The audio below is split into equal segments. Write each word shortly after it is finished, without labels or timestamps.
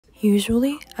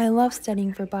Usually, I love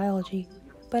studying for biology,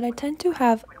 but I tend to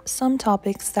have some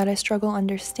topics that I struggle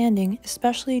understanding,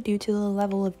 especially due to the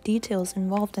level of details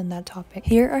involved in that topic.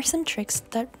 Here are some tricks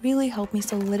that really help me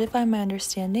solidify my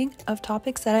understanding of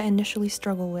topics that I initially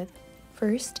struggle with.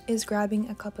 First is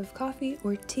grabbing a cup of coffee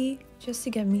or tea just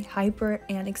to get me hyper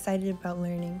and excited about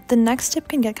learning. The next tip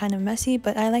can get kind of messy,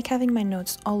 but I like having my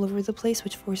notes all over the place,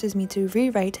 which forces me to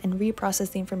rewrite and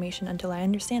reprocess the information until I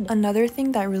understand it. Another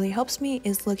thing that really helps me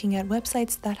is looking at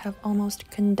websites that have almost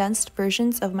condensed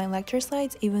versions of my lecture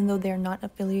slides, even though they're not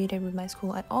affiliated with my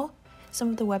school at all. Some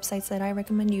of the websites that I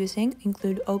recommend using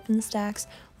include OpenStax,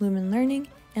 Lumen Learning,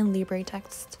 and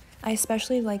LibreText. I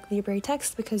especially like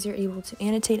LibreText because you're able to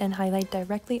annotate and highlight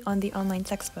directly on the online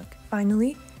textbook.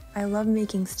 Finally, I love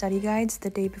making study guides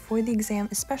the day before the exam,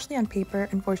 especially on paper.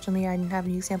 Unfortunately, I didn't have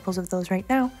any examples of those right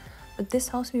now, but this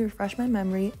helps me refresh my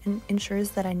memory and ensures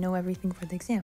that I know everything for the exam.